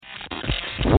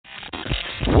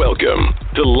Welcome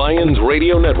to Lyons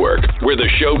Radio Network, where the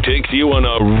show takes you on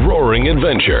a roaring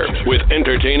adventure with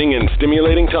entertaining and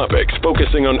stimulating topics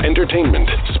focusing on entertainment,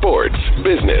 sports,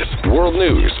 business, world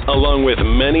news, along with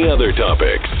many other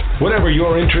topics. Whatever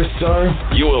your interests are,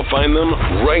 you will find them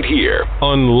right here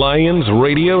on Lyons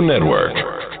Radio Network.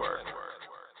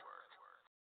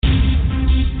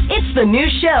 It's the new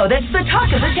show that's the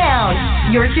talk of the town.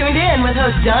 You're tuned in with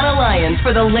host Donna Lyons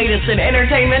for the latest in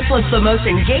entertainment plus the most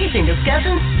engaging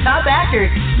discussions, top actors,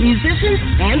 musicians,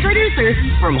 and producers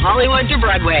from Hollywood to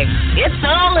Broadway. It's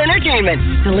all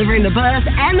entertainment, delivering the buzz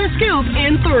and the scoop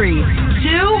in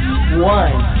 3, 2,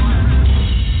 1.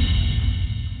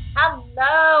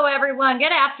 Hello, everyone.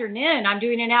 Good afternoon. I'm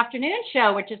doing an afternoon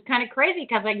show, which is kind of crazy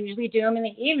because I usually do them in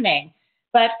the evening.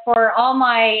 But for all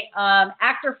my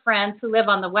actor friends who live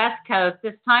on the West Coast,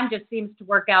 this time just seems to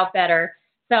work out better.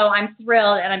 So I'm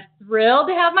thrilled, and I'm thrilled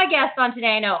to have my guest on today.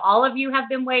 I know all of you have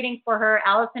been waiting for her,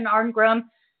 Alison Arngrim,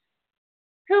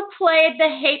 who played the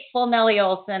hateful Nellie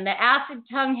Oleson, the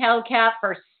acid-tongue hellcat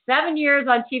for 7 years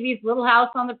on TV's Little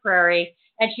House on the Prairie.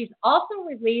 And she's also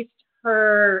released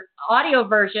her audio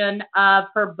version of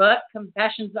her book,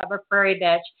 Confessions of a Prairie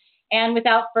Bitch. And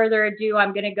without further ado,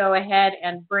 I'm going to go ahead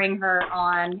and bring her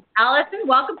on. Alison,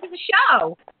 welcome to the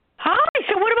show. Hi.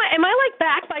 So what am I like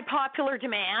back by popular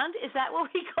demand? Is that what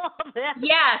we call this?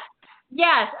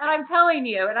 Yes. And I'm telling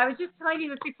you, and I was just telling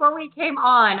you this before we came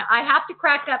on, I have to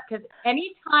crack up because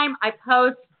anytime I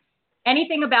post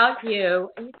anything about you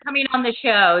coming on the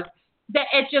shows, that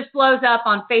it just blows up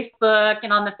on Facebook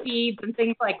and on the feeds and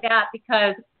things like that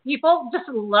because people just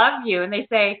love you and they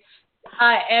say,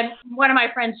 and one of my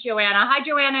friends, Joanna. Hi,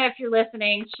 Joanna, if you're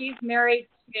listening. She's married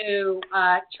to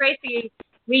Tracy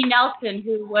Lee Nelson,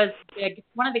 who was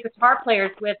one of the guitar players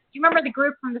with, do you remember the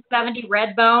group from the 70s,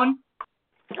 Redbone?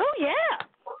 Oh, yeah.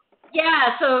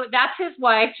 Yeah, so that's his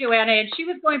wife, Joanna, and she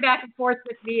was going back and forth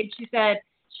with me, and she said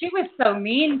she was so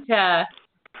mean to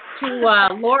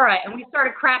Laura, and we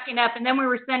started cracking up, and then we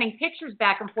were sending pictures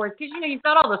back and forth, because, you've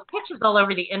got all those pictures all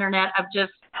over the internet of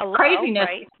just craziness.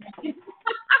 Right?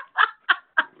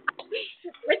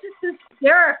 Which is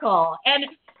hysterical. And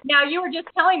now you were just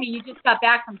telling me you just got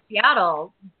back from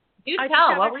Seattle. Do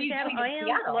tell, what were you doing in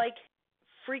Seattle? Like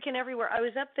freaking everywhere. I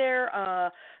was up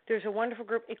there. There's a wonderful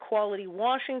group, Equality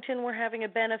Washington. We're having a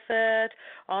benefit.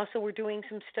 Also, we're doing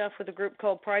some stuff with a group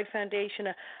called Pride Foundation.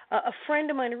 A friend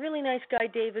of mine, a really nice guy,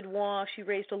 David Walsh, he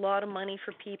raised a lot of money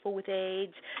for people with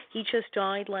AIDS. He just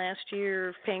died last year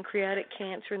of pancreatic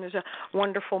cancer, and there's a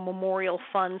wonderful memorial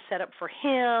fund set up for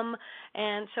him.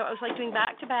 And so I was like doing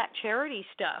back-to-back charity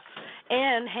stuff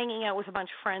and hanging out with a bunch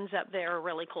of friends up there,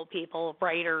 really cool people,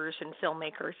 writers and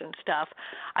filmmakers and stuff.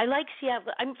 I like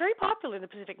Seattle. I'm very popular in the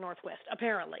Pacific Northwest,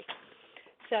 apparently.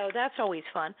 So that's always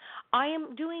fun. I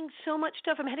am doing so much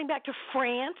stuff. I'm heading back to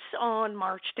France on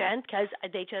March 10th because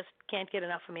they just can't get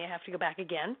enough of me. I have to go back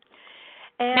again.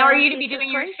 And now, are you going to be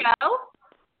doing your show?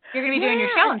 You're going to be doing your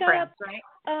show in France, right?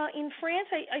 In France,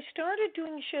 I started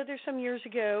doing a show there some years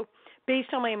ago based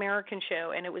on my American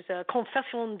show, and it was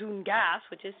Confessions d'une Gasse,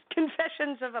 which is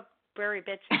Confessions of a Prairie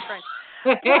Bitch in French.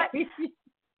 But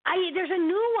there's a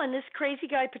new one. This crazy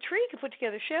guy, Patrick, put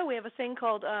together a show. We have a thing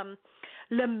called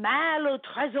Le Mal au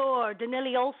Trésor de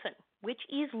Nellie Oleson, which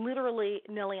is literally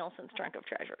Nellie Oleson's Trunk of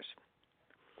Treasures.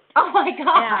 Oh, my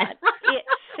God. And it's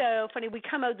so funny. We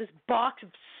come out with this box of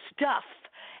stuff.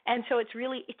 And so it's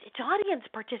audience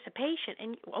participation.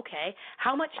 And, okay,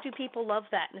 how much do people love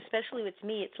that? And especially with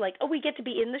me, it's like, oh, we get to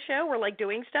be in the show. We're, like,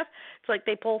 doing stuff. It's like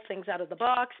they pull things out of the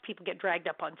box. People get dragged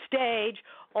up on stage.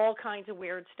 All kinds of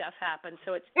weird stuff happens.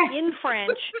 So it's in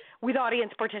French with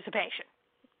audience participation.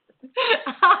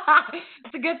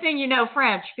 It's a good thing you know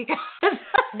French because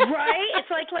right? It's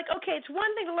like okay, it's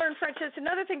one thing to learn French, it's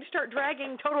another thing to start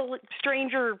dragging total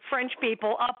stranger French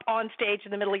people up on stage in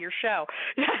the middle of your show.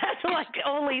 That's like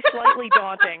only slightly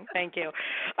daunting. Thank you.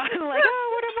 I'm like, oh,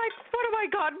 what have I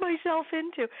gotten myself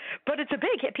into? But it's a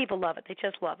big hit. People love it. They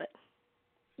just love it.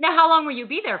 Now, how long will you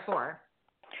be there for?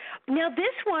 Now,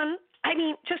 this one, I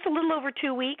mean, just a little over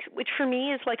 2 weeks, which for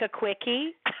me is like a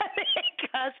quickie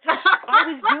because I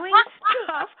was doing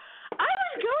stuff. I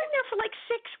was going there for like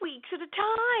 6 weeks at a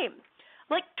time,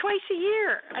 like twice a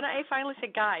year. And I finally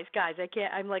said, guys, I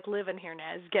can't. I'm like living here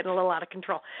now. It's getting a little out of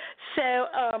control.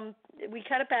 So we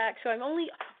cut it back. So I'm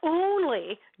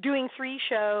only doing 3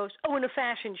 shows. Oh, and a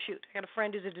fashion shoot. I got a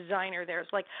friend who's a designer there.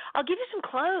 It's like, I'll give you some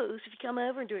clothes if you come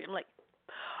over and do it. I'm like,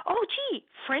 oh, gee,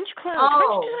 French clothes,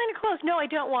 French designer clothes. No, I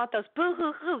don't want those.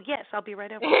 Boo-hoo-hoo. Yes, I'll be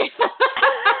right over.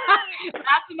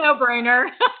 That's a no-brainer.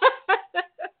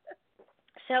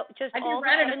 So just all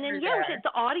that. And then, was it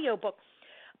the audio book?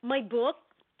 My book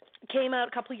came out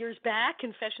a couple of years back,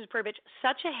 Confessions of Prairie Bitch,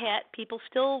 such a hit. People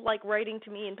still like writing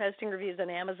to me and posting reviews on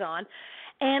Amazon.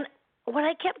 And what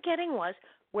I kept getting was,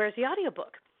 where's the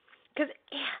audiobook? Because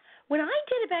when I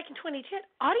did it back in 2010,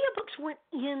 audiobooks weren't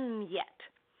in yet.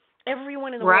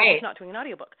 Everyone in the world is not doing an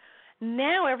audiobook.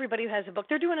 Now everybody who has a book,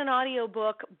 they're doing an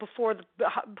audiobook before the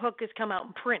book has come out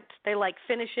in print. They like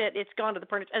finish it, it's gone to the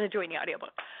print, and they're doing the audiobook.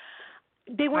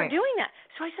 They weren't doing that.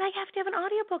 So I said, I have to have an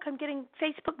audiobook. I'm getting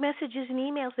Facebook messages and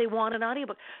emails. They want an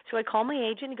audiobook. So I called my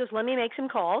agent. He goes, let me make some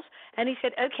calls. And he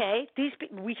said, okay,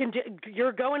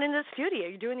 you're going into the studio.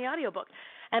 You're doing the audiobook.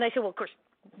 And I said, well, of course,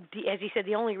 as he said,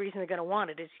 the only reason they're going to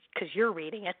want it is because you're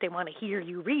reading it. They want to hear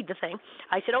you read the thing.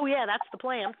 I said, oh, yeah, that's the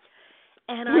plan.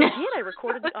 And I did. I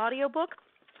recorded the audiobook.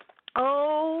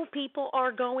 Oh, people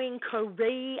are going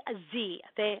crazy.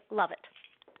 They love it.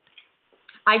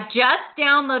 I just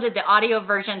downloaded the audio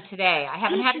version today. I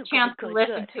haven't had a chance to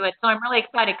listen to it, so I'm really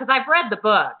excited because I've read the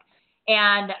book.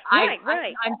 And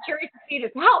I'm curious to see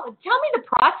this. Tell me the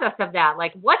process of that.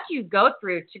 Like, what do you go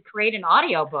through to create an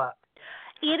audiobook?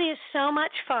 It is so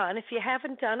much fun. If you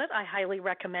haven't done it, I highly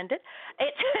recommend it.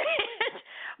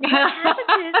 What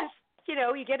happens is,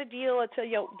 you get a deal. It's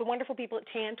the wonderful people at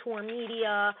Tantor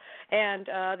Media, and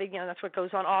that's what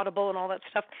goes on Audible and all that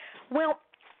stuff. Well,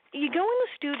 you go in the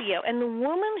studio, and the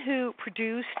woman who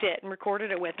produced it and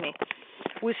recorded it with me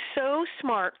was so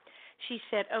smart. She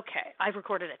said, okay, I've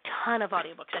recorded a ton of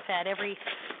audiobooks. I've had every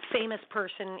famous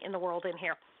person in the world in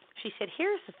here. She said,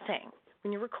 here's the thing.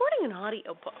 When you're recording an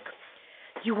audiobook,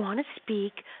 you want to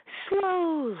speak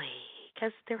slowly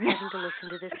because they're having to listen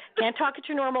to this. Can't talk at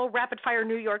your normal rapid-fire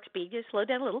New York speed. Just slow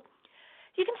down a little.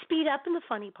 You can speed up in the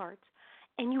funny parts.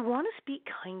 And you want to speak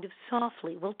kind of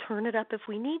softly. We'll turn it up if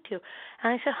we need to.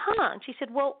 And I said, And she said,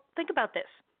 well, think about this.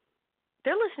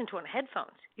 They're listening to it on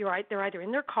headphones. You're right. They're either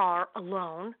in their car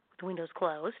alone with the windows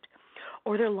closed,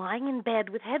 or they're lying in bed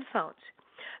with headphones.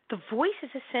 The voice is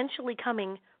essentially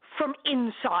coming from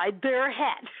inside their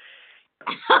head.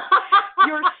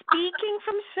 You're speaking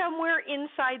from somewhere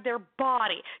inside their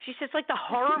body. She says, like the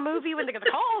horror movie when the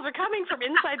calls are coming from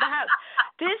inside the house.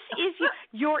 This is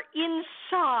you're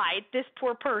inside this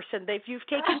poor person. You've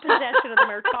taken possession of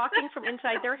them or talking from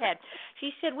inside their head.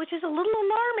 She said, which is a little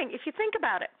alarming if you think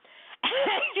about it.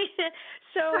 She said,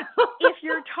 so if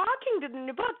you're talking to them in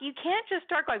the book, you can't just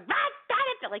start going,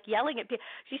 like yelling at people.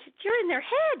 She said, you're in their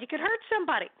head. You could hurt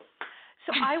somebody.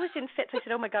 So I was in fits. I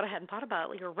said, oh, my God, I hadn't thought about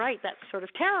it. You're right. That's sort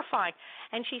of terrifying.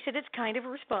 And she said, it's kind of a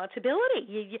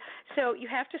responsibility. So you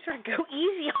have to sort of go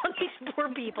easy on these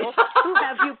poor people who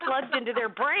have you plugged into their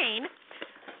brain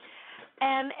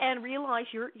and realize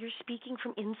you're speaking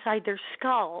from inside their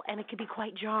skull, and it can be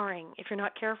quite jarring if you're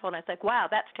not careful. And I was like, wow,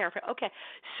 that's terrifying. Okay,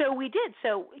 so we did.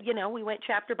 So, we went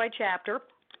chapter by chapter.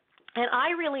 And I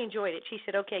really enjoyed it. She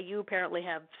said, okay, you apparently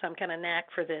have some kind of knack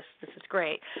for this. This is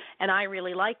great. And I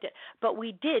really liked it. But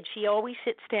we did. She always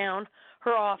sits down,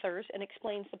 her authors, and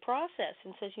explains the process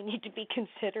and says you need to be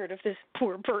considerate of this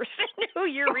poor person who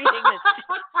you're reading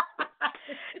this.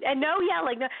 And no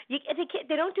yelling. No,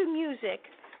 they don't do music,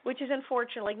 which is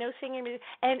unfortunate, like no singing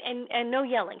and no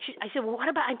yelling. I said, well, what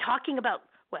about, I'm talking about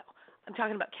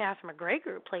Catherine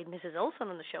McGregor, who played Mrs. Olson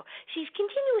on the show. She's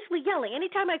continuously yelling.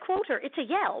 Anytime I quote her, it's a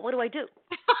yell. What do I do?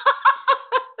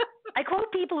 I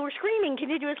quote people who are screaming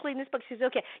continuously in this book. She says,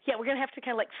 okay, yeah, we're going to have to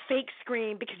kind of like fake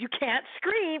scream because you can't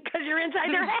scream because you're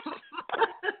inside their head.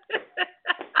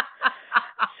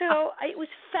 So it was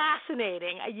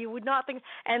fascinating. You would not think,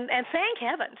 and thank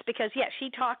heavens, because, she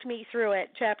talked me through it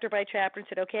chapter by chapter and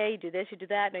said, okay, you do this, you do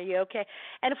that, and are you okay?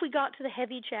 And if we got to the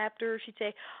heavy chapter, she'd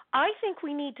say, I think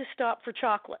we need to stop for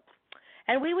chocolate.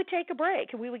 And we would take a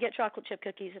break, and we would get chocolate chip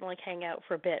cookies and, like, hang out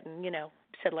for a bit and,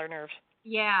 settle our nerves.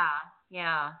 Yeah.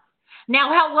 Now,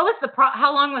 how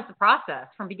long was the process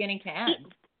from beginning to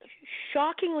end? It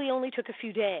shockingly only took a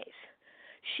few days.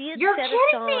 She had You're set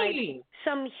aside me.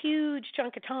 some huge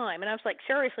chunk of time, and I was like,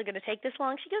 seriously, going to take this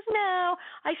long? She goes, no,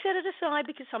 I set it aside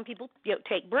because some people,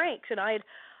 take breaks, and I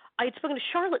had spoken to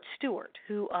Charlotte Stewart,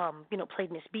 who,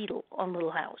 played Miss Beadle on Little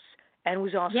House, and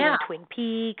was also in Twin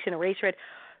Peaks and Eraserhead.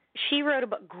 She wrote a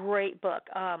great book,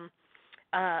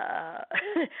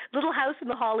 Little House in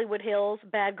the Hollywood Hills,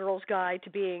 Bad Girl's Guide to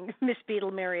Being Miss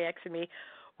Beadle, Mary X and Me.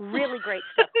 Really great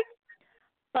stuff.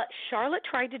 But Charlotte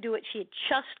tried to do it. She had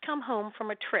just come home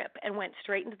from a trip and went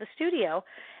straight into the studio,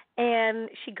 and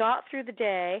she got through the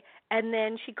day, and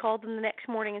then she called them the next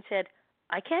morning and said,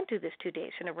 I can't do this 2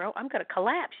 days in a row. I'm going to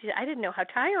collapse. She said, I didn't know how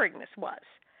tiring this was.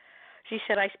 She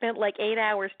said, I spent like 8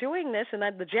 hours doing this, and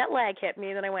then the jet lag hit me,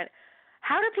 and then I went,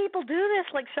 how do people do this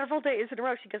like several days in a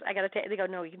row? She goes, I got to take, they go,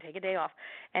 no, you can take a day off.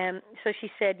 And so she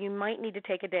said, you might need to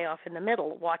take a day off in the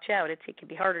middle. Watch out. It can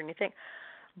be harder than you think.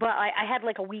 But I had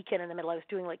like a weekend in the middle. I was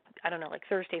doing like, I don't know, like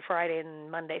Thursday, Friday, and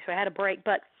Monday. So I had a break.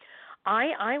 But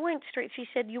I went straight. She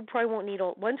said, you probably won't need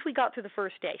all, once we got through the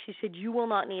first day, she said, you will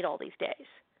not need all these days.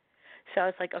 So I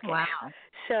was like, okay. Wow.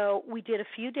 So we did a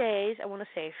few days. I want to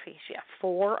say,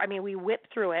 4. I mean, we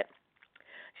whipped through it.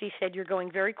 She said, you're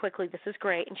going very quickly. This is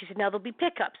great. And she said, now there'll be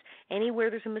pickups. Anywhere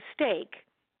there's a mistake,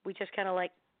 we just kind of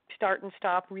like start and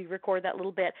stop, re-record that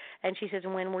little bit. And she says,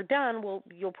 when we're done, we'll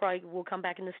come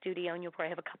back in the studio, and you'll probably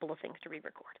have a couple of things to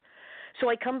re-record. So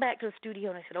I come back to the studio,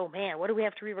 and I said, oh, man, what do we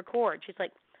have to re-record? She's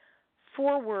like,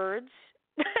 4 words.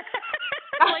 I'm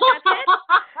like, that's it?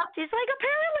 She's like,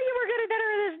 apparently you were good at better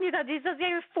at this than you thought. She says, yeah,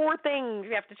 there's 4 things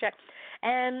you have to check.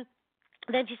 And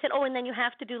then she said, oh, and then you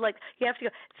have to do you have to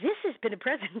go, this has been a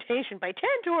presentation by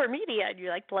Tantor Media. And you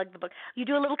like plug the book. You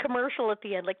do a little commercial at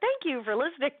the end, like, thank you for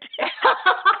listening.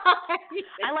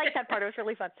 I like that part. It was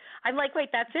really fun. I'm like, wait,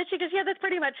 that's it? She goes, yeah, that's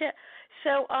pretty much it.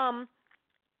 So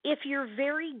if you're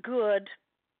very good,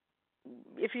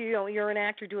 if you're an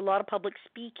actor, do a lot of public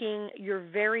speaking, you're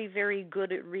very, very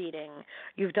good at reading.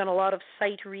 You've done a lot of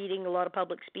sight reading, a lot of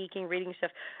public speaking, reading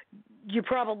stuff. You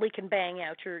probably can bang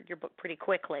out your book pretty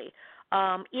quickly.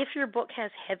 If your book has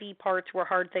heavy parts where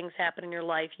hard things happen in your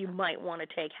life, you might want to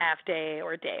take half day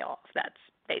or a day off. That's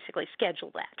basically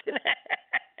schedule that.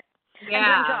 Yeah,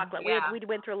 and bring chocolate. Yeah. We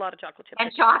went through a lot of chocolate chips.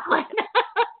 And chocolate.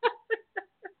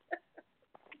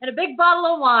 And a big bottle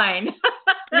of wine.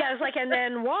 Yeah, it was like, and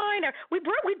then wine. We'd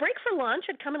break for lunch.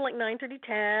 I'd come in like 9:30,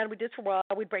 10. We'd do it for a while.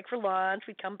 We'd break for lunch.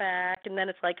 We'd come back, and then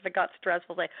it's like, if it got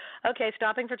stressful, like, okay,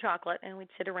 stopping for chocolate, and we'd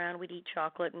sit around. We'd eat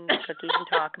chocolate and cookies and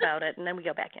talk about it, and then we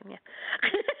go back in. Yeah.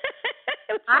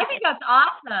 I think that's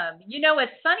awesome. You know,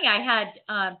 it's funny. I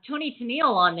had Toni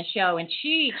Tennille on the show, and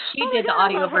she did the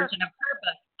audio version of her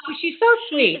book. Oh, she's so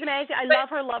sweet. She's amazing. I love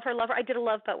her. I did a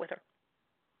Love Boat with her.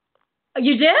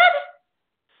 You did?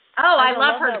 Oh, I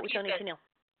love her. With Toni Tennille.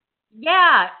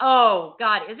 Yeah. Oh,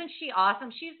 God, isn't she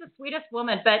awesome? She's the sweetest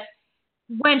woman. But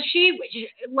when she,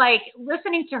 like,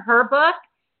 listening to her book,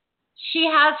 she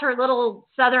has her little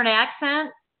Southern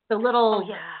accent, the little, oh,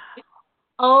 yeah.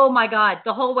 Oh, my God,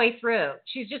 the whole way through.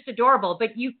 She's just adorable.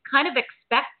 But you kind of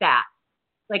expect that.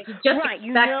 Like, you just right. expect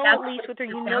You know, that at least with her,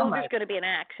 you know there's going to be an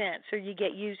accent, so you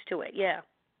get used to it. Yeah.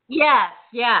 Yes.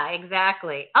 Yeah,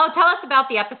 exactly. Oh, tell us about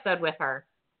the episode with her.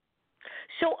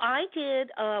 So I did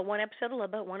one episode of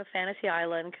Love Boat, one of Fantasy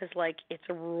Island, because, like, it's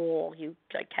a rule. You,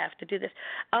 like, have to do this.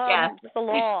 It's the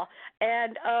law.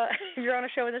 And if you're on a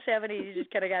show in the 70s, you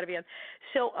just kind of got to be on.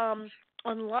 So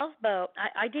on Love Boat,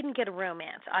 I didn't get a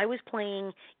romance. I was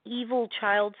playing evil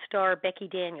child star Becky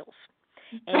Daniels.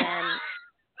 And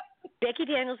Becky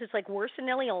Daniels is, like, worse than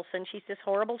Nellie Oleson. She's this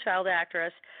horrible child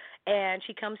actress. And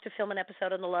she comes to film an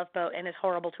episode on the Love Boat and is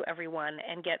horrible to everyone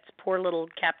and gets poor little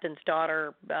captain's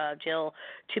daughter, Jill,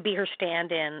 to be her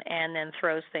stand-in and then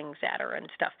throws things at her and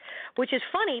stuff, which is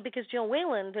funny because Jill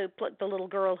Whalen, the little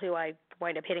girl who I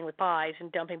wind up hitting with pies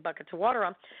and dumping buckets of water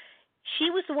on, she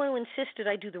was the one who insisted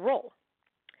I do the role.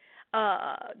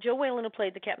 Jill Whalen, who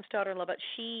played the captain's daughter in Love Boat,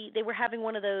 they were having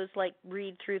one of those, like,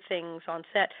 read-through things on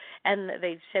set, and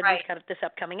they said, right, we've got this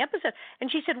upcoming episode.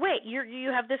 And she said, wait,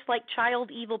 you have this, like,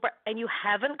 child evil, and you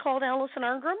haven't called Alison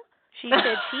Arngrim? She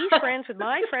said, she's friends with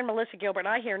my friend Melissa Gilbert, and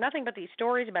I hear nothing but these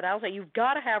stories about Alison. You've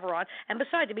got to have her on. And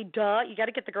besides, you got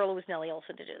to get the girl who was Nellie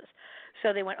Oleson to do this.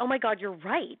 So they went, oh, my God, you're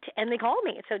right. And they called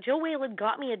me. So Jill Whalen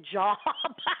got me a job.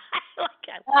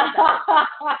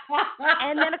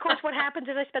 And then, of course, what happens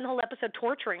is I spend the whole episode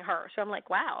torturing her. So I'm like,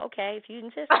 wow, okay, if you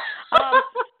insist.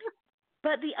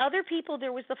 But the other people,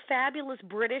 there was the fabulous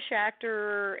British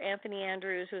actor Anthony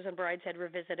Andrews, who was on Brideshead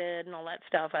Revisited and all that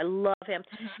stuff. I love him.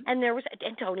 Mm-hmm. And there was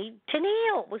Toni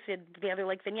Tennille was the other,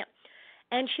 like, vignette.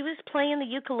 And she was playing the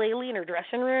ukulele in her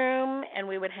dressing room, and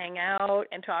we would hang out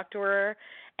and talk to her.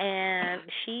 And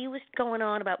she was going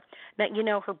on about, you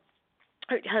know, her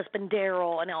husband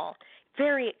Daryl and all.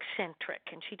 Very eccentric,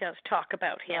 and she does talk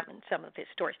about him in some of his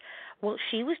stories. Well,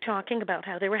 she was talking about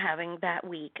how they were having that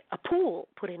week a pool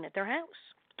put in at their house.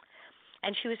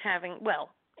 And she was having,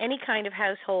 well, any kind of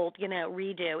household, you know,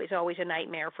 redo is always a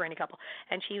nightmare for any couple.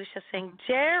 And she was just saying,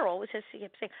 Daryl was just saying,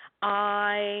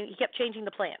 he kept changing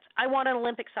the plans. I want an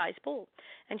Olympic-sized pool.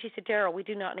 And she said, Daryl, we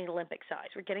do not need Olympic size.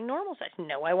 We're getting normal size.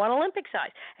 No, I want Olympic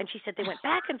size. And she said they went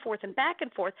back and forth, and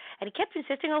he kept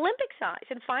insisting on Olympic size.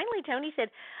 And finally, Toni said,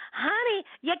 honey,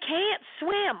 you can't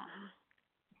swim.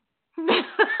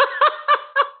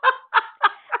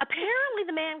 Apparently,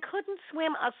 the man couldn't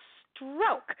swim a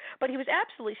stroke, but he was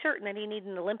absolutely certain that he needed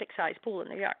an Olympic-sized pool in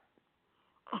the yard.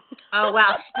 Oh,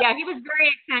 wow. Yeah, he was very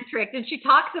eccentric, and she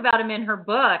talks about him in her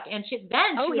book. And she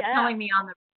was telling me on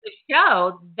the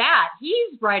show that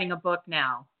he's writing a book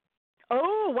now.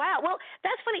 Oh, wow. Well,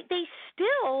 that's funny. They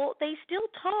still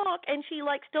talk, and she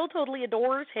still totally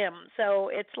adores him. So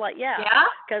it's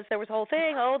because there was a whole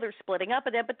thing. Oh, they're splitting up,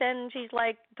 but then she's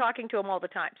talking to him all the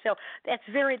time. So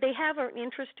they have an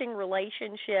interesting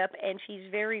relationship, and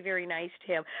she's very, very nice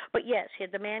to him. But yes,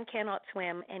 the man cannot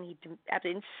swim, and he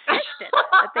insisted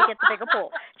that they get the bigger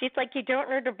pool. She's like, you don't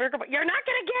need the bigger pool. You're not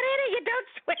going to get in it. You don't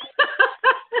swim.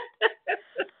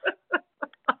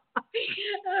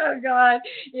 Oh God,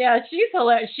 yeah, she's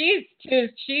hilarious. She's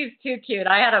too cute.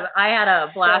 I had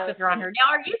a blast with her on her.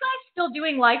 Now, are you guys still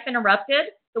doing Life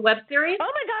Interrupted, the web series?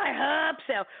 Oh my God, I hope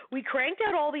so. We cranked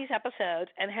out all these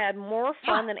episodes and had more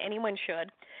fun than anyone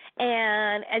should,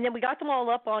 and then we got them all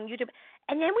up on YouTube.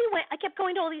 And then I kept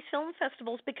going to all these film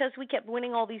festivals because we kept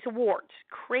winning all these awards.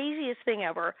 Craziest thing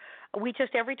ever.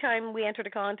 Every time we entered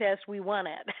a contest, we won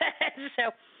it.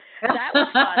 So that was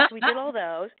fun. So we did all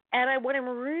those. And what I'm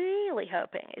really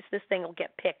hoping is this thing will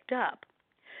get picked up.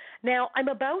 Now, I'm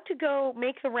about to go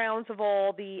make the rounds of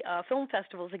all the film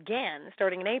festivals again,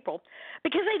 starting in April,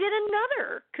 because I did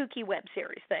another kooky web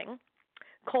series thing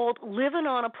called Living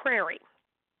on a Prairie.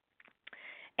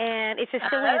 And it's as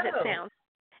silly as it sounds.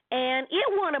 And it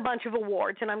won a bunch of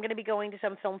awards, and I'm going to be going to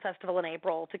some film festival in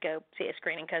April to go see a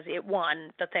screening because it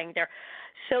won the thing there.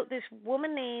 So this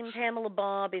woman named Pamela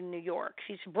Bob in New York,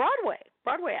 she's a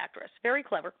Broadway actress, very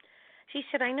clever. She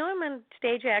said, I know I'm a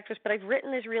stage actress, but I've written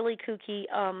this really kooky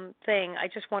thing. I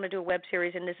just want to do a web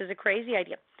series, and this is a crazy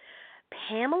idea.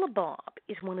 Pamela Bob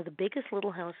is one of the biggest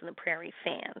Little House on the Prairie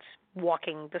fans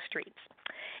walking the streets.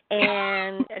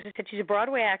 And as I said, she's a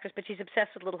Broadway actress, but she's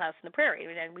obsessed with Little House on the Prairie.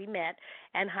 And we met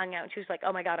and hung out, and she was like,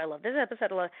 oh, my God, I love this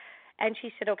episode. And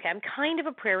she said, okay, I'm kind of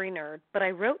a prairie nerd, but I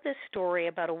wrote this story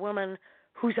about a woman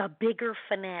who's a bigger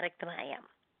fanatic than I am.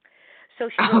 So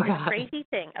she wrote this crazy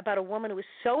thing about a woman who is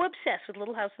so obsessed with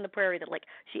Little House on the Prairie that,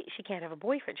 she can't have a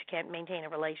boyfriend. She can't maintain a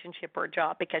relationship or a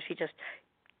job because she just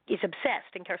is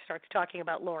obsessed and starts talking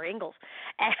about Laura Ingalls.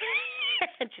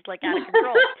 And she's out of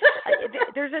control.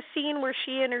 There's a scene where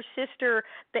she and her sister,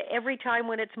 every time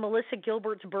when it's Melissa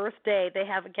Gilbert's birthday, they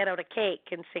get out a cake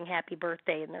and sing happy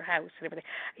birthday in their house and everything.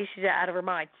 She's out of her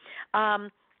mind.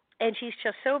 And she's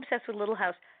just so obsessed with Little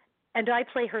House. And I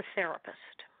play her therapist.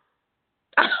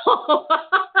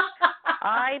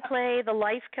 I play the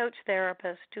life coach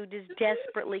therapist who is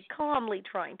desperately, calmly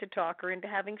trying to talk her into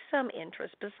having some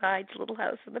interest besides Little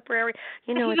House on the Prairie.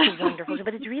 It's a wonderful show,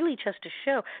 but it's really just a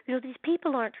show. These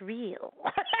people aren't real.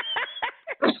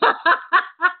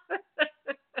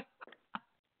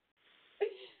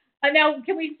 Now,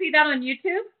 can we see that on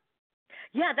YouTube?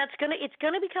 Yeah, it's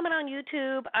gonna be coming on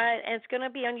YouTube, and it's gonna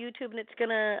be on YouTube, and it's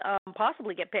gonna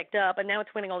possibly get picked up. And now it's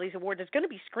winning all these awards. It's gonna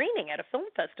be screening at a film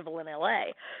festival in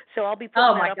LA. So I'll be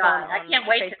putting that up on I can't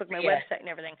wait Facebook, to see my website, and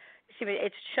everything.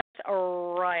 It's just a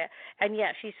riot. And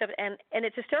yeah, she said, and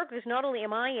it's hysterical because not only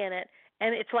am I in it,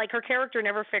 and it's her character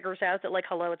never figures out that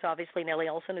hello, it's obviously Nellie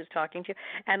Oleson who's talking to you,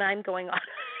 and I'm going on.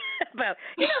 About,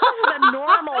 this is a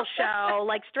normal show,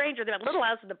 like Stranger Than Little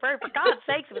House on the Prairie. For God's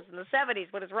sakes, it was in the 70s.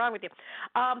 What is wrong with you?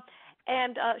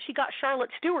 And she got Charlotte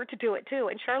Stewart to do it, too.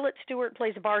 And Charlotte Stewart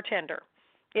plays a bartender,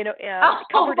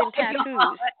 covered in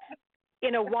tattoos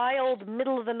in a wild,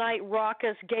 middle-of-the-night,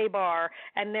 raucous gay bar.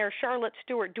 And there's Charlotte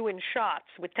Stewart doing shots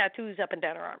with tattoos up and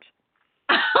down her arms.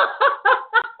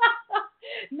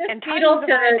 And tons of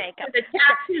eye makeup. The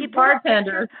tattoo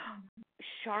bartender.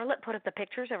 Charlotte put up the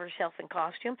pictures of herself in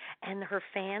costume, and her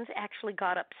fans actually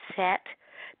got upset.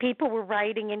 People were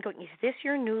writing in going, is this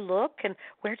your new look? And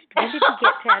when did you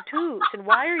get tattoos? And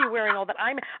why are you wearing all that?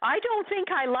 I don't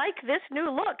think I like this new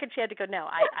look. And she had to go, no,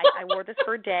 I wore this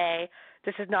for a day.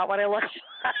 This is not what I look like.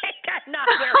 I'm not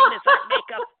wearing this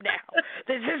makeup now.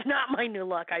 This is not my new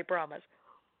look, I promise.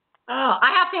 Oh,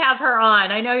 I have to have her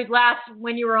on. I know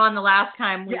when you were on the last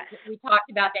time, we talked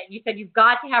about that. You said you've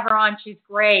got to have her on. She's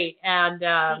great, and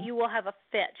you will have a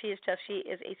fit. She is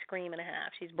a scream and a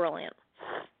half. She's brilliant.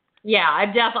 Yeah,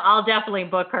 I'll definitely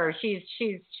book her. She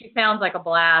sounds like a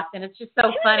blast, and it's just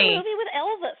so funny. She was in a movie with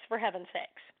Elvis, for heaven's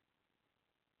sakes.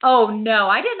 Oh no,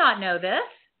 I did not know this.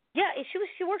 Yeah,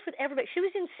 she worked with everybody. She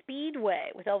was in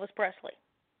Speedway with Elvis Presley.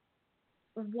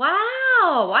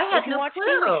 Wow, I had no clue.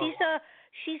 Speedway,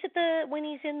 she's at when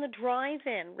he's in the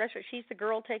drive-in restaurant. She's the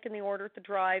girl taking the order at the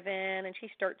drive-in, and she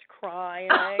starts crying.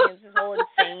 And it's this whole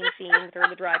insane scene with her in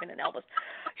the drive-in and Elvis.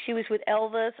 She was with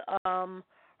Elvis.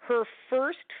 Her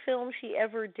first film she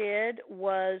ever did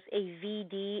was a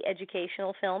VD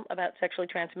educational film about sexually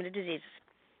transmitted diseases.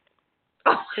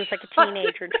 She was like a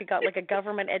teenager, and she got like a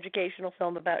government educational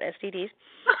film about STDs.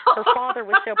 Her father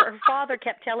was sober. Her father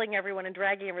kept telling everyone and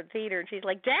dragging her to the theater, and she's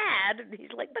like, "Dad," and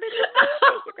he's like, "But it's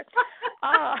a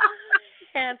movie."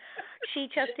 And she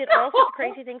just did all sorts of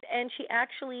crazy things, and she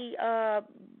actually, I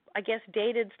guess,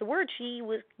 dated's the word. She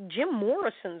was Jim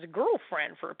Morrison's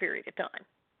girlfriend for a period of time.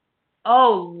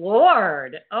 Oh,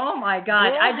 Lord. Oh, my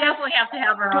God. I definitely have to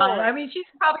have her on. I mean, she's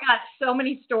probably got so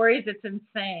many stories. It's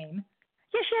insane.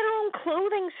 Yeah, she had her own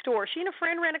clothing store. She and a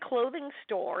friend ran a clothing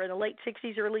store in the late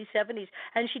 60s, early 70s,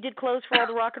 and she did clothes for all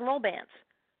the rock and roll bands.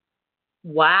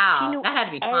 Wow. She knew that had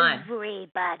to be fun.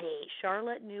 Everybody.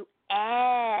 Charlotte knew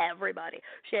everybody.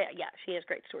 She has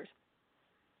great stories.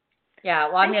 Yeah,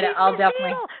 well, I'll definitely.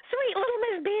 Beetle. Sweet little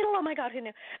Miss Beetle. Oh, my God, who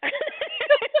knew?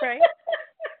 Right?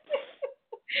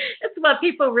 It's what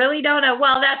people really don't know.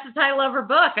 Well, that's the title of her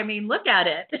book. I mean, look at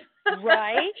it.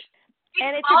 Right?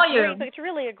 And it's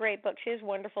really a great book. She has a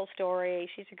wonderful story.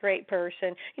 She's a great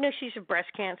person. You know, she's a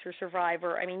breast cancer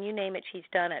survivor. I mean, you name it, she's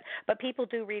done it. But people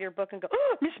do read her book and go,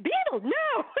 "Oh, Miss Beetle,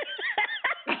 no."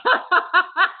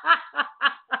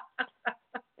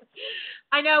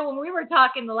 I know when we were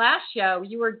talking the last show,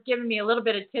 you were giving me a little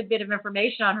bit of tidbit of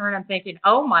information on her, and I'm thinking,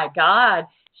 oh, my God,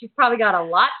 she's probably got a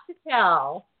lot to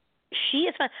tell. She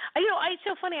is fun. It's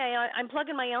so funny. I'm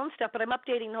plugging my own stuff, but I'm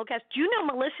updating the whole cast. Do you know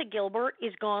Melissa Gilbert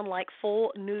is gone like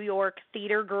full New York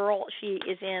theater girl? She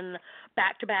is in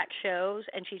back-to-back shows,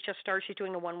 and she's just started. She's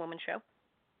doing a one-woman show.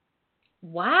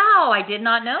 Wow, I did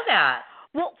not know that.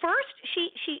 Well, first, she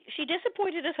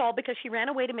disappointed us all because she ran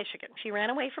away to Michigan. She ran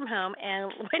away from home and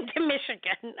went to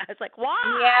Michigan. I was like, why?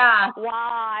 Yeah.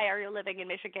 Why are you living in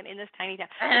Michigan in this tiny town?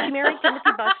 And she married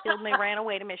Timothy Busfield, and they ran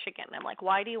away to Michigan. And I'm like,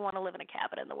 why do you want to live in a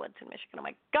cabin in the woods in Michigan? I'm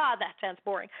like, God, that sounds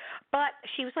boring. But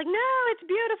she was like, no, it's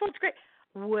beautiful. It's great.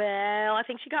 Well, I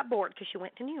think she got bored because she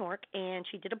went to New York and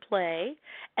she did a play,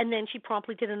 and then she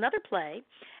promptly did another play.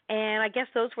 And I guess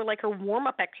those were like her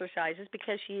warm-up exercises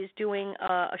because she is doing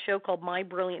a show called My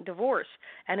Brilliant Divorce,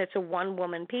 and it's a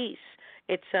one-woman piece.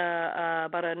 It's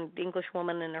about an English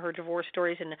woman and her divorce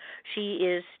stories, and she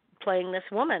is playing this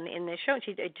woman in this show, and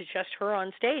it's just her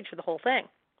on stage for the whole thing.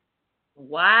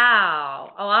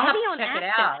 Wow. Oh, I'll have to check it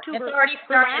out. It's already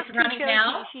started. It's running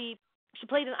now? She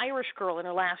played an Irish girl in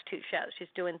her last two shows. She's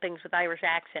doing things with Irish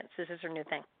accents. This is her new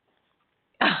thing.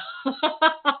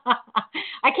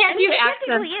 I can't do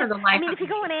accents for the life of me. If you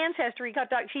go on Ancestry,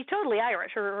 she's totally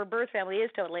Irish. Her birth family is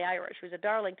totally Irish. She was a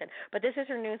Darlington. But this is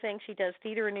her new thing. She does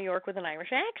theater in New York with an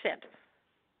Irish accent.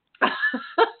 That's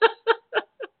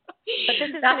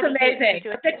amazing.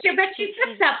 But she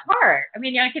fits that part. I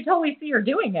mean, I can totally see her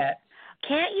doing it.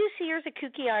 Can't you see her as a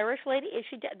kooky Irish lady?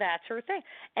 That's her thing.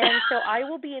 And so I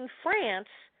will be in France.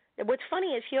 What's funny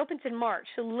is she opens in March.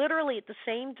 So literally at the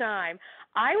same time,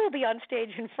 I will be on stage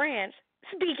in France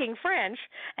speaking French,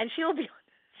 and she'll be on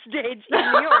stage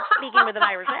in New York speaking with an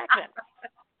Irish accent.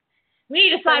 We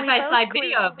need a side-by-side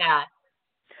video of that.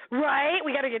 Right?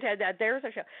 We got to get to that. There's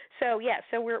a show. So, yeah,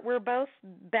 so we're both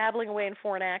babbling away in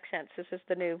foreign accents. This is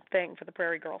the new thing for the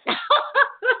Prairie Girls. I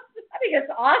think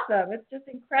it's awesome. It's just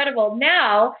incredible.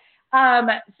 Now,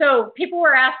 so people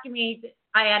were asking me,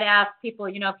 I had asked people,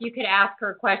 if you could ask her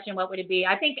a question, what would it be?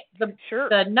 I think the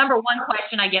number one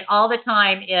question I get all the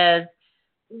time is,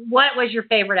 what was your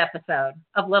favorite episode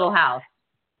of Little House?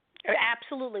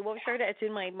 Absolutely. What was her? It's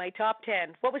in my top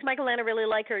 10. What was Michael Leno really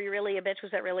like? Are you really a bitch?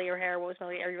 Was that really your hair?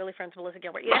 Are you really friends with Melissa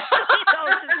Gilbert? Yeah.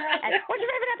 What's your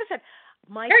favorite episode?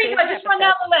 There you go. Just run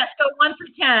down the list. Go 1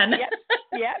 through 10.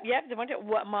 Yep.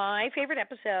 My favorite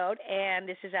episode, and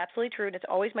this is absolutely true, and it's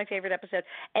always my favorite episode,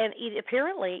 and it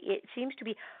seems to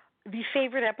be the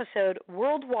favorite episode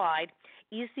worldwide,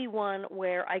 is the one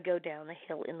where I go down the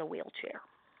hill in the wheelchair.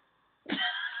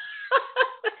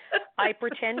 I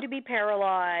pretend to be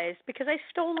paralyzed because I've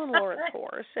stolen Laura's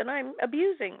horse, and I'm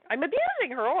abusing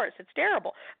her horse. It's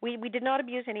terrible. We did not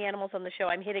abuse any animals on the show.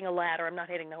 I'm hitting a ladder. I'm not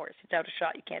hitting the horse. It's out of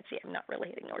shot. You can't see it. I'm not really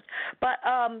hitting the horse. But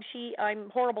I'm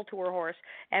horrible to her horse,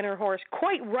 and her horse,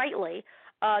 quite rightly,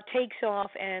 takes off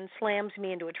and slams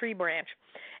me into a tree branch,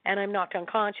 and I'm knocked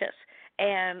unconscious.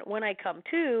 And when I come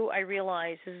to, I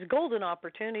realize this is a golden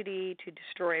opportunity to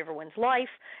destroy everyone's life.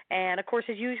 And, of course,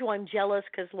 as usual, I'm jealous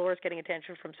because Laura's getting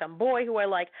attention from some boy who I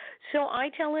like. So I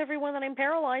tell everyone that I'm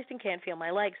paralyzed and can't feel my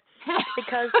legs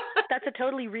because that's a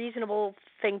totally reasonable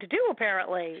thing to do,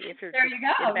 apparently. If you're there you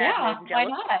go. Yeah, why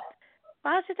not?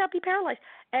 Well, I said I'll be paralyzed.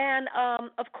 And,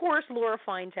 of course, Laura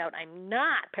finds out I'm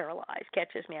not paralyzed,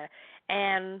 catches me,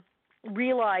 and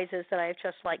realizes that I've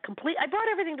just I brought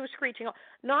everything to a screeching halt.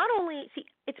 Not only,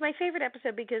 it's my favorite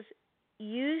episode because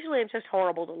usually I'm just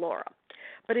horrible to Laura.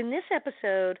 But in this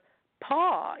episode,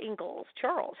 Pa Ingalls,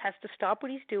 Charles, has to stop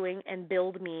what he's doing and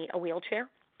build me a wheelchair.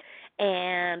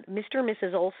 And Mr. and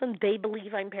Mrs. Olson, they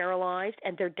believe I'm paralyzed,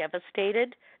 and they're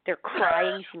devastated. They're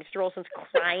crying. You see Mr. Olson's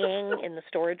crying in the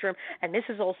storage room, and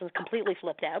Mrs. Olson's completely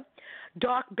flipped out.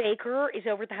 Doc Baker is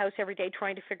over at the house every day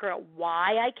trying to figure out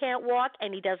why I can't walk,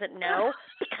 and he doesn't know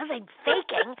because I'm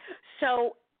faking.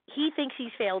 So he thinks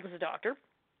he's failed as a doctor.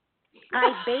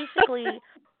 I basically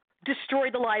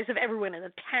destroyed the lives of everyone in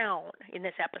the town in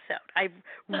this episode. I've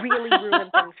really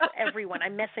ruined things for everyone.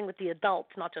 I'm messing with the adults,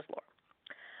 not just Laura.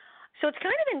 So it's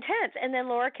kind of intense. And then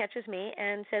Laura catches me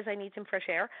and says I need some fresh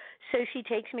air. So she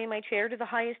takes me in my chair to the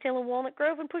highest hill in Walnut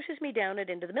Grove and pushes me down it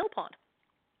into the mill pond.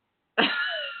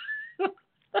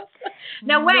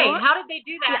 Now, wait, how did they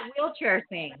do that wheelchair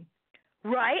thing?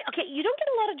 Right. Okay, you don't get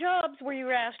a lot of jobs where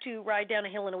you're asked to ride down a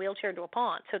hill in a wheelchair into a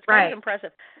pond, so it's kind of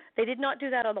impressive. They did not do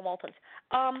that on the Waltons.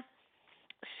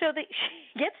 So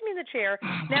she gets me in the chair.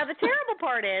 Now, the terrible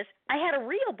part is I had a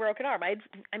real broken arm.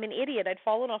 I'm an idiot. I'd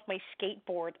fallen off my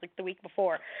skateboard like the week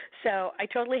before. So I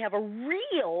totally have a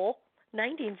real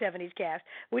 1970s cast,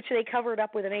 which they covered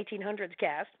up with an 1800s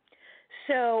cast.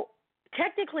 So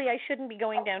technically I shouldn't be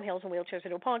going down hills in wheelchairs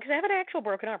into a pond because I have an actual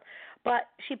broken arm. But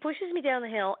she pushes me down the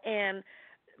hill, and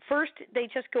first they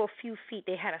just go a few feet.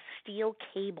 They had a steel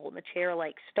cable, and the chair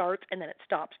like starts and then it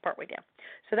stops partway down.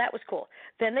 So that was cool.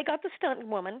 Then they got the stunt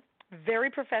woman, very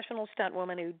professional stunt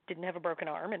woman who didn't have a broken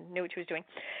arm and knew what she was doing.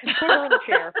 Put her in the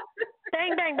chair.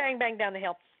 Bang, bang, bang, bang down the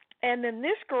hill. And then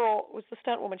this girl was the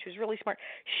stunt woman. She was really smart.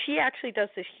 She actually does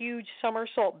this huge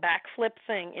somersault backflip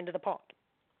thing into the pond.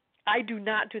 I do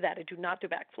not do that. I do not do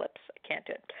backflips. I can't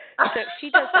do it. So she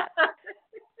does that.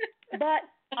 But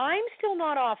I'm still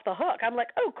not off the hook. I'm like,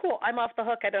 oh, cool, I'm off the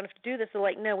hook. I don't have to do this. They're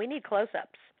like, no, we need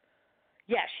close-ups.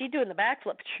 Yeah, she's doing the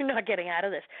backflip, but you're not getting out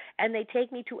of this. And they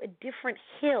take me to a different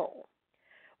hill,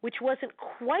 which wasn't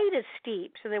quite as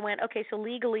steep. So they went, okay, so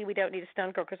legally we don't need a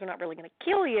stunt girl because we're not really going to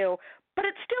kill you, but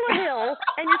it's still a hill,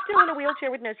 and you're still in a wheelchair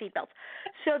with no seatbelts.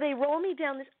 So they roll me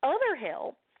down this other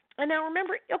hill. And now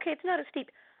remember, okay, it's not as steep.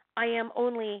 I am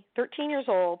only 13 years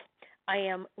old. I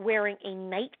am wearing a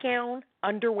nightgown,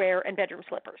 underwear, and bedroom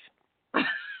slippers.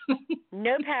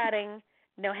 No padding,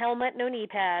 no helmet, no knee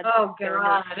pads. Oh, God. There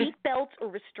are no seat belts or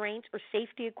restraints or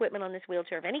safety equipment on this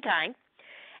wheelchair of any kind.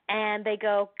 And they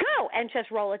go, go, and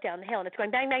just roll it down the hill. And it's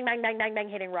going bang, bang, bang, bang, bang, bang,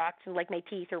 hitting rocks and like my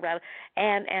teeth or rather.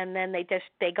 And then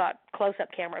they got close-up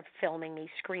camera filming me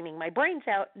screaming my brains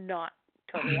out, not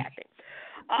totally acting.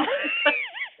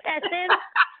 And then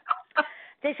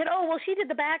they said, oh, well, she did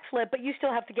the backflip, but you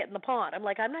still have to get in the pond. I'm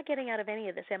like, I'm not getting out of any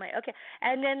of this, am I? Okay.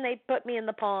 And then they put me in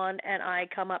the pond, and I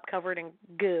come up covered in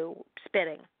goo,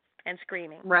 spitting and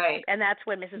screaming. Right. And that's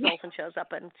when Mrs. Olson shows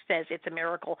up and says it's a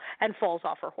miracle and falls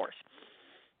off her horse.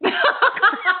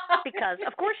 Because,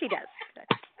 of course, she does.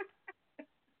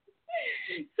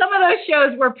 Some of those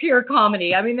shows were pure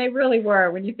comedy. I mean, they really were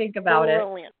when you think about it.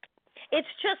 Brilliant. It's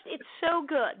so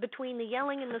good between the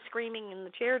yelling and the screaming and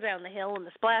the chair down the hill and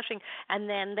the splashing, and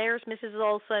then there's Mrs.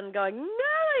 Olson going,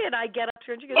 Nellie, and I get up to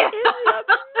her and she goes, it's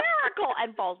a miracle,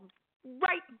 and falls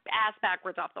right ass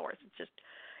backwards off the horse.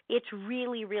 It's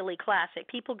really, really classic.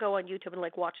 People go on YouTube and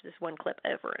like watch this one clip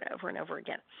over and over and over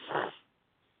again.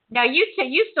 Now, you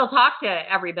still talk to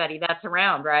everybody that's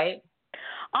around, right?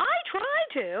 I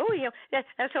try to.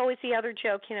 That's always the other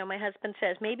joke. My husband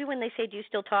says, maybe when they say, do you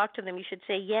still talk to them, you should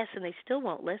say yes, and they still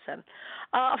won't listen.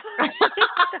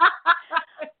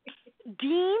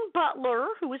 Dean Butler,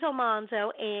 who was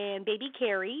Almanzo, and baby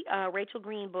Carrie, Rachel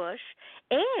Greenbush,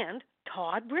 and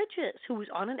Todd Bridges, who was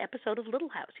on an episode of Little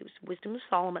House. He was Wisdom of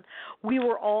Solomon. We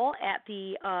were all at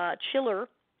the Chiller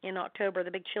in October,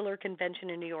 the big Chiller convention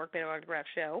in New York, big autograph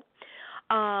show.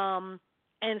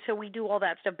 And so we do all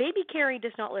that stuff. Baby Carrie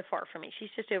does not live far from me. She's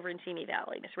just over in Simi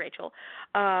Valley, Miss Rachel.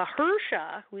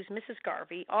 Hersha, who's Mrs.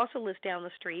 Garvey, also lives down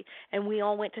the street, and we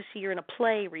all went to see her in a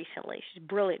play recently. She's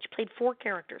brilliant. She played four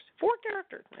characters in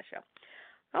the show.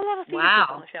 A lot of theater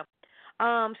people on the show.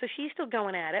 So she's still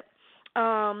going at it.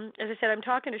 As I said, I'm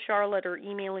talking to Charlotte or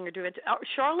emailing or doing it.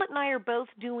 Charlotte and I are both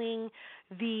doing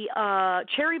the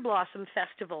Cherry Blossom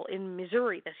Festival in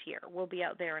Missouri this year. We'll be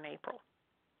out there in April.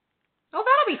 Oh,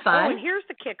 that'll be fun. Oh, and here's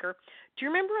the kicker. Do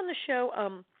you remember on the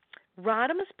show,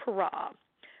 Rodimus Parra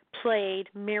played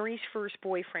Mary's first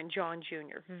boyfriend, John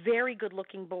Jr., very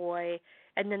good-looking boy,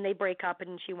 and then they break up,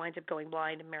 and she winds up going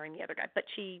blind and marrying the other guy. But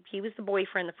he was the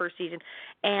boyfriend the first season,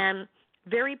 and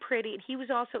very pretty. And he was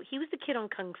the kid on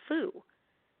Kung Fu.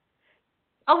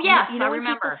 Oh, yes, I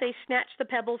remember. People say, snatch the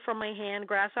pebble from my hand,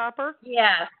 Grasshopper?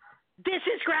 Yes. This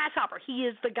is Grasshopper. He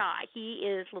is the guy. He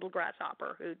is Little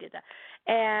Grasshopper who did that.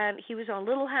 And he was on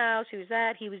Little House. He was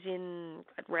in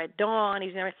Red Dawn. He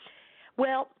was in everything.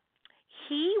 Well,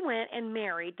 he went and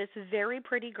married this very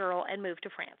pretty girl and moved to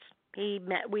France.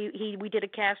 We did a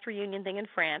cast reunion thing in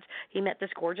France. He met this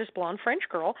gorgeous blonde French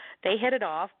girl. They hit it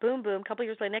off. Boom, boom. A couple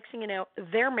years later, next thing you know,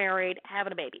 they're married,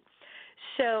 having a baby.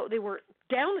 So they were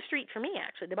down the street from me,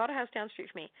 actually. They bought a house down the street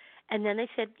from me. And then they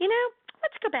said,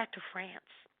 let's go back to France.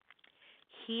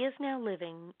 He is now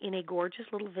living in a gorgeous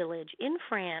little village in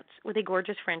France with a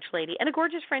gorgeous French lady and a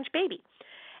gorgeous French baby.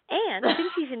 And since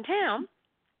he's in town,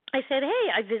 I said, hey,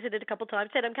 I visited a couple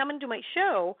times, said, I'm coming to my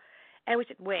show. And we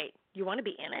said, wait, you want to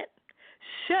be in it?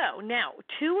 So now,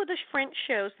 2 of the French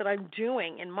shows that I'm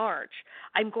doing in March,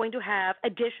 I'm going to have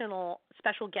additional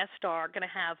special guest star, going to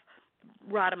have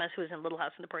Rodimus, who is in Little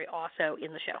House on the Prairie, also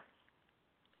in the show.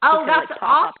 Oh, that's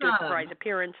awesome. Do a surprise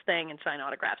appearance thing and sign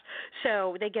autographs.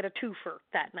 So they get a twofer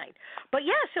that night. But,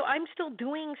 yeah, so I'm still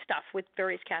doing stuff with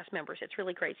various cast members. It's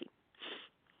really crazy.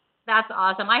 That's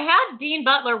awesome. I had Dean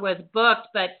Butler was booked,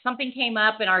 but something came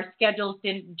up and our schedules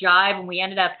didn't jive, and we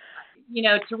ended up,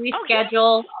 to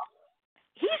reschedule.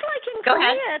 He's like in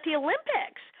Korea at the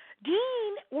Olympics.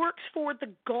 Dean works for the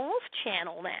Golf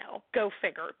Channel now. Go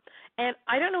figure. And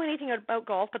I don't know anything about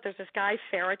golf, but there's this guy,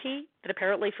 Faraty, that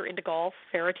apparently for into golf,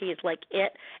 Faraty is like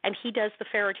it, and he does the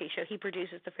Faraty show. He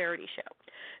produces the Faraty show.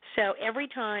 So every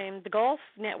time the Golf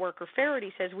Network or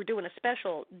Faraty says we're doing a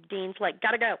special, Dean's like,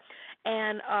 gotta go.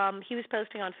 And he was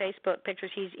posting on Facebook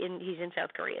pictures. He's in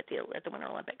South Korea at the Winter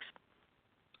Olympics.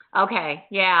 Okay,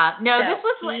 yeah. No, so this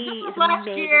was last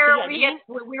year.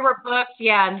 We were booked,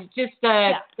 and just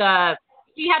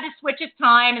he had to switch his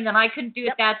time, and then I couldn't do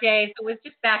it that day, so it was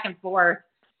just back and forth.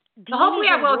 So hopefully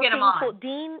I will get him on.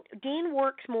 Dean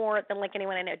works more than like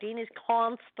anyone I know. Dean is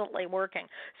constantly working.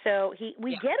 So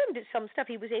we get him to some stuff.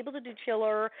 He was able to do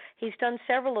Chiller. He's done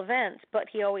several events, but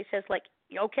he always says like,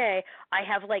 okay, I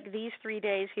have like these 3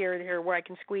 days here where I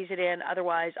can squeeze it in.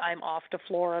 Otherwise, I'm off to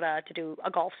Florida to do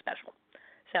a golf special.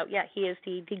 So, yeah, he is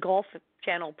the Golf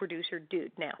Channel producer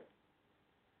dude now.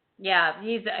 Yeah,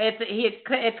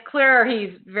 it's clear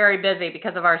he's very busy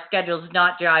because of our schedules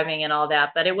not jiving and all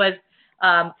that. But it was,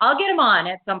 I'll get him on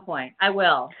at some point. I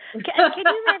will. Can you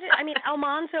imagine? I mean,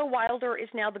 Almanzo Wilder is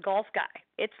now the golf guy.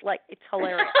 It's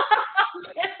hilarious.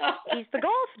 He's the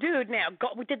golf dude now.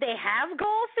 Did they have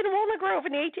golf in Walnut Grove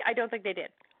in the 80s? I don't think they did.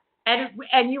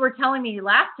 And you were telling me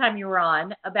last time you were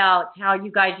on about how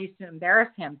you guys used to embarrass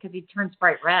him because he turns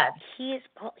bright red. He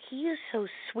is so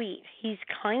sweet. He's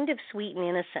kind of sweet and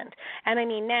innocent. And I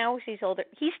mean, now he's older.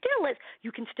 He still is.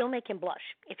 You can still make him blush.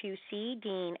 If you see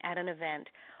Dean at an event,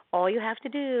 all you have to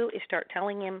do is start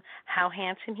telling him how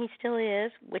handsome he still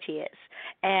is, which he is,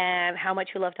 and how much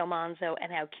you loved Almanzo and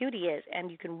how cute he is,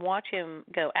 and you can watch him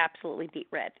go absolutely beet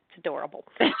red. It's adorable.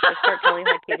 So start telling him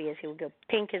how cute he is. He will go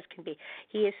pink as can be.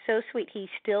 He is so sweet. He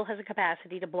still has a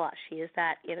capacity to blush. He is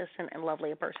that innocent and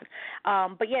lovely a person.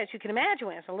 But yes, you can imagine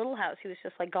when he was in a Little House, he was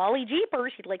just like, golly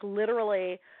jeepers. He'd like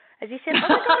literally, as he said, oh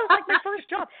my God, it was like my first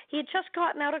job. He had just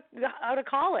gotten out of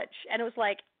college, and it was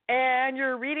like, and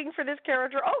you're reading for this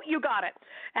character. Oh, you got it.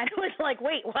 And it was like,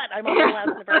 wait, what? I'm on the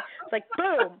last of it. It's like,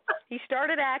 boom. He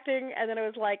started acting, and then it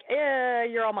was like,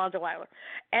 you're Almanzo Wilder.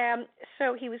 And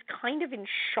so he was kind of in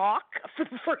shock for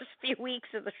the first few weeks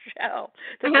of the show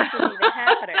that this was even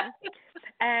happening.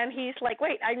 And he's like,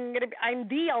 wait, I'm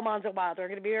the Almanzo Wilder. I'm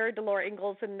going to be married to Laura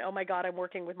Ingalls, and oh my God, I'm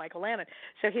working with Michael Lannon.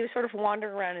 So he was sort of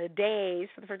wandering around in a daze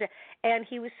for the first day. And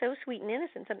he was so sweet and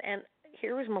innocent. And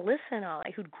here was Melissa and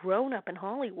I, who'd grown up in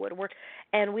Hollywood,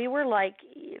 and we were like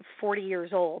 40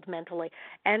 years old mentally,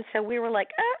 and so we were like,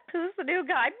 who's the new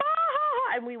guy?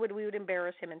 Bah! And we would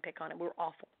embarrass him and pick on him. We were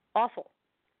awful.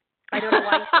 I don't know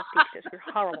why he still speaks to us.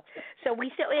 We're horrible. So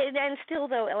we still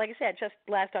though, like I said, just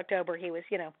last October, he was,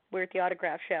 we're at the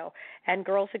autograph show, and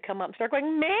girls would come up and start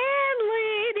going, man,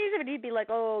 ladies, and he'd be like,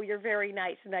 oh, you're very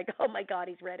nice, and I go, oh my God,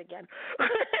 he's red again.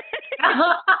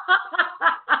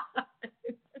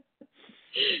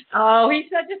 Oh, he's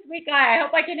such a sweet guy. I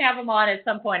hope I can have him on at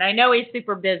some point. I know he's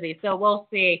super busy, so we'll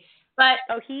see. But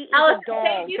he is Alison, a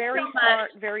doll. Very so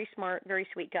smart, very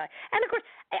sweet guy. And of course,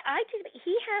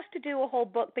 he has to do a whole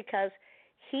book because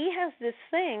he has this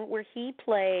thing where he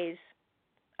plays,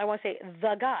 I want to say,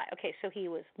 the guy. Okay, so he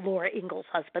was Laura Ingalls'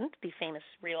 husband, the famous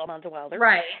real Almanzo Wilder.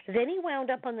 Right. Then he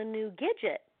wound up on the new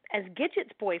Gidget as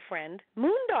Gidget's boyfriend,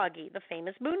 Moondoggie, the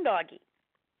famous Moondoggie.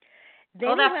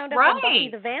 Then he wound up on Buffy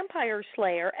the Vampire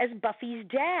Slayer as Buffy's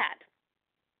dad.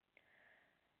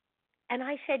 And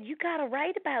I said, you got to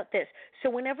write about this. So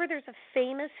whenever there's a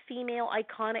famous female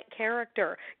iconic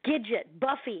character, Gidget,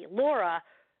 Buffy, Laura,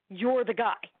 you're the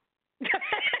guy.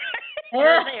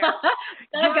 You're there.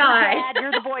 You're the dad,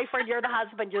 you're the boyfriend, you're the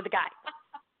husband, you're the guy.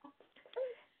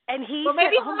 And he well,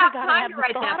 maybe said, we'll "Oh my have God, time I to haven't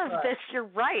write thought that of book." this. You're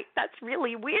right. That's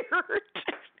really weird."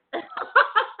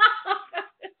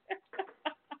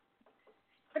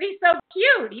 But he's so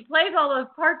cute. He plays all those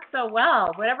parts so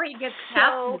well. Whatever he gets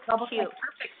cast, So it's almost cute. like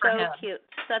perfect for him. So cute.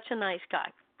 Such a nice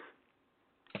guy.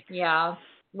 Yeah.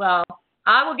 Well,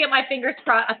 I will get my fingers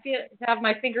crossed. I have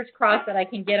my fingers crossed that I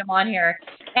can get him on here.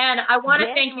 And I want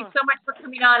to thank you so much for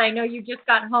coming on. I know you just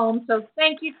got home, so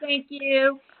thank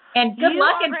you. And good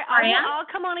luck in France. I'll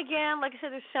come on again. Like I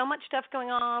said, there's so much stuff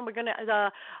going on. We're gonna,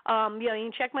 you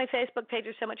can check my Facebook page.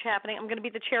 There's so much happening. I'm gonna be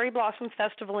at the Cherry Blossom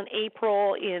Festival in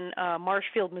April in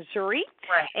Marshfield, Missouri,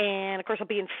 right. And of course I'll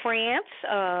be in France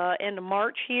end of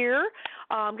March here.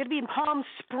 I'm gonna be in Palm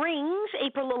Springs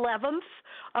April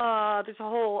 11th. There's a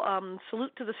whole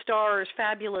Salute to the Stars,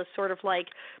 fabulous sort of like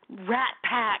Rat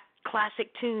Pack classic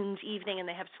tunes evening, and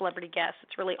they have celebrity guests.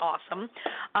 It's really awesome.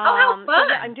 How fun. So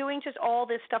yeah, I'm doing just all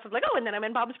this stuff of like, and then I'm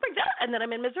in Palm Springs, and then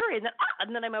I'm in Missouri,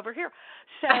 and then I'm over here.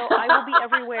 So I will be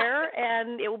everywhere,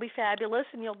 and it will be fabulous,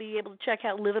 and you'll be able to check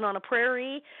out Living on a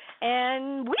Prairie,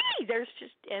 and there's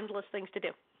just endless things to do.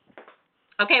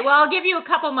 Okay, well, I'll give you a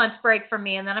couple months break from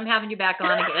me, and then I'm having you back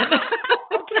on again.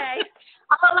 Okay.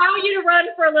 I'll allow you to run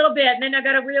for a little bit, and then I've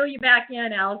got to reel you back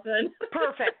in, Alison.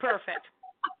 Perfect.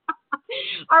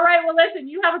 All right, well, listen,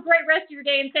 you have a great rest of your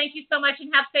day, and thank you so much,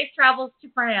 and have safe travels to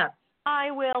France.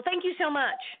 I will. Thank you so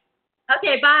much.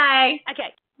 Okay, bye.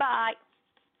 Okay, bye.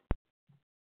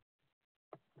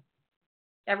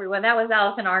 Everyone, that was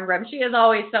Alison Arngrim. She is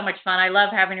always so much fun. I love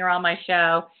having her on my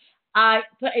show.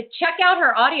 Check out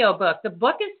her audiobook. The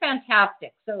book is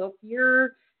fantastic. So if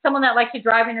you're someone that likes to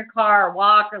drive in your car or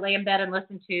walk or lay in bed and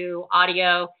listen to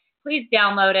audio, please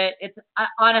download it. It's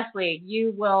honestly,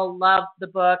 you will love the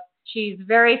book. She's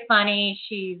very funny.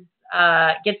 She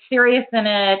gets serious in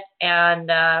it, and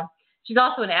she's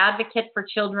also an advocate for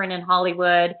children in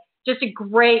Hollywood. Just a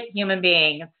great human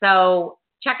being. So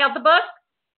check out the book,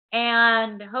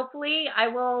 and hopefully I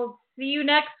will see you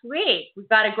next week. We've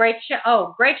got a great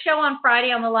show. Great show on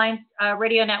Friday on the Lyons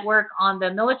Radio Network on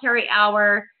the Military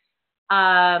Hour.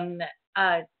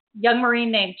 Young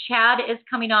Marine named Chad is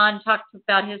coming on, talks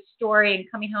about his story and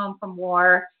coming home from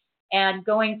war and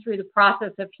going through the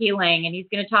process of healing. And he's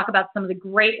going to talk about some of the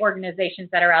great organizations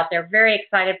that are out there. Very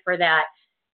excited for that.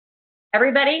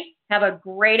 Everybody, have a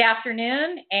great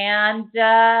afternoon, and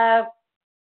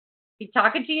be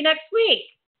talking to you next week.